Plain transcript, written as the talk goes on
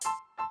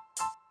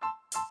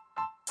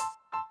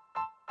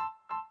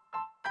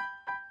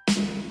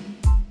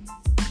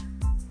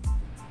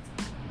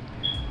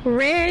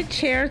Red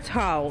Chair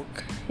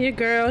Talk, your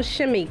girl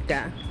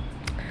Shamika.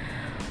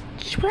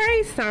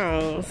 Trey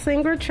Songz,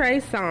 singer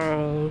Trey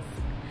Songz,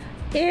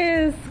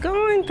 is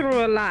going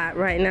through a lot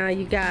right now,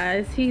 you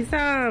guys. He's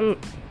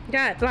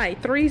got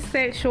like 3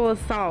 sexual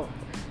assault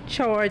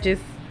charges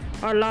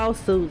or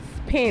lawsuits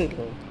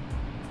pending.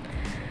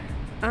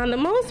 The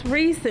most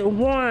recent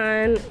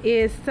one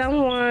is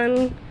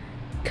someone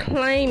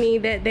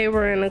claiming that they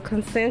were in a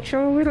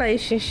consensual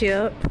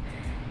relationship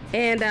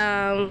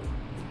and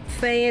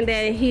saying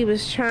that he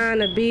was trying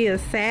to be a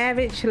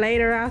savage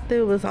later after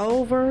it was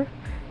over.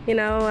 You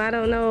know, I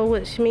don't know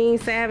which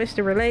means savage,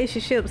 the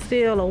relationship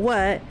still or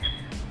what,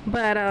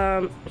 but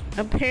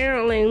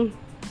apparently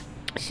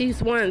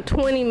she's won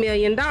 $20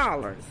 million.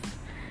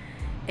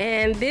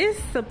 And this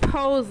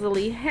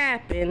supposedly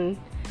happened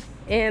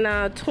in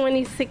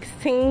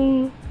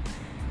 2016.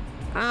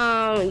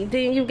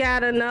 Then you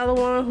got another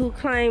one who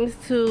claims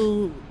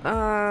to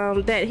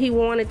that he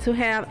wanted to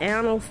have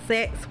anal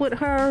sex with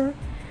her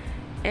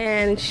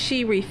and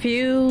she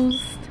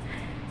refused,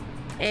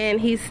 and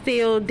he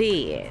still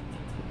did,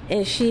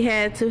 and she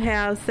had to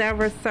have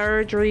several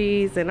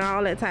surgeries and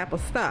all that type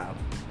of stuff.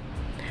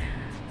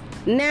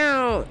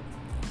 Now,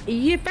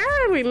 if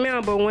I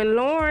remember, when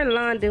Lauren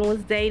London was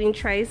dating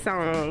Trey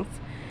Songz,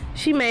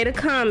 she made a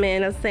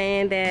comment of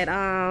saying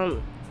that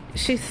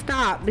she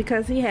stopped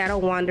because he had a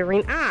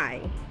wandering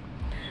eye.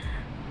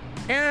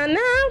 And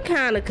now I'm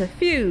kind of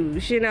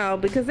confused, you know,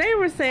 because they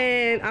were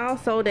saying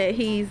also that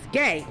he's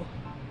gay.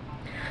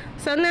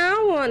 So now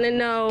I want to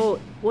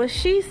know, was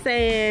she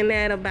saying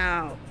that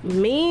about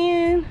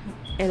men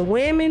and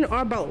women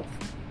or both?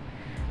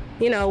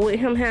 You know, with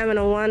him having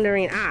a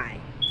wandering eye.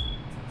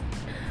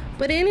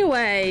 But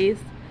anyways,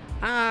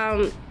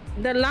 the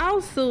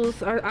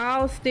lawsuits are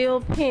all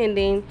still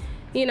pending.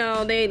 You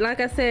know, they,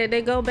 like I said,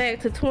 they go back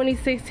to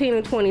 2016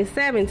 and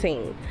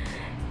 2017.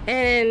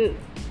 And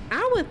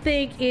I would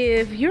think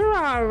if you're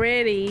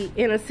already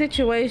in a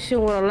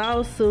situation with a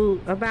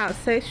lawsuit about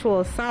sexual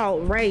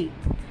assault, rape,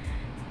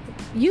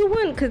 you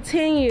wouldn't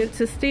continue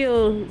to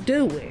still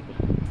do it.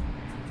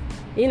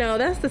 You know,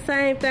 that's the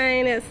same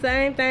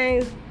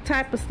thing,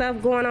 type of stuff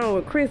going on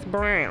with Chris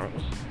Brown.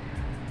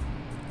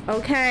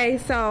 Okay,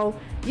 so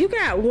you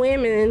got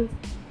women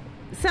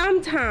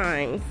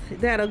sometimes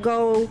that'll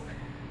go,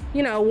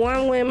 you know,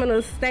 one woman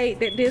will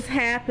state that this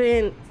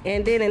happened,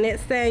 and then the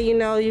next thing you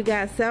know, you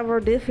got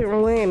several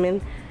different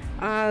women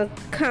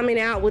coming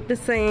out with the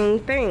same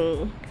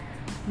thing.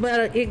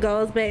 But it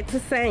goes back to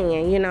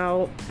saying, you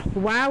know,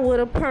 why would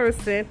a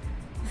person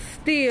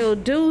still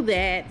do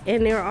that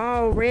and they're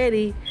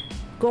already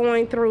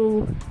going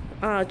through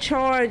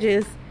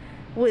charges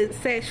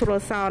with sexual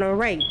assault and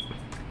rape,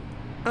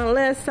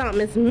 unless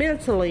something is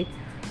mentally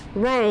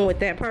wrong with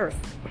that person?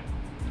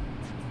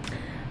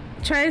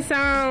 Trey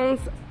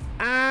Songz,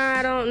 I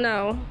don't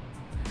know,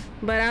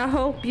 but I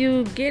hope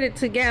you get it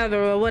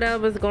together or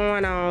whatever's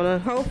going on,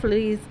 and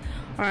hopefully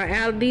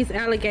these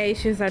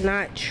allegations are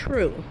not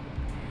true.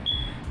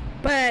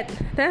 But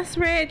that's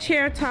Red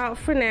Chair Talk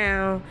for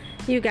now,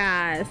 you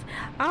guys.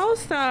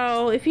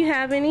 Also, if you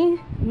have any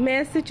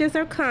messages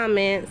or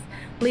comments,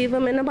 leave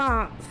them in the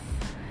box.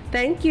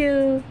 Thank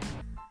you.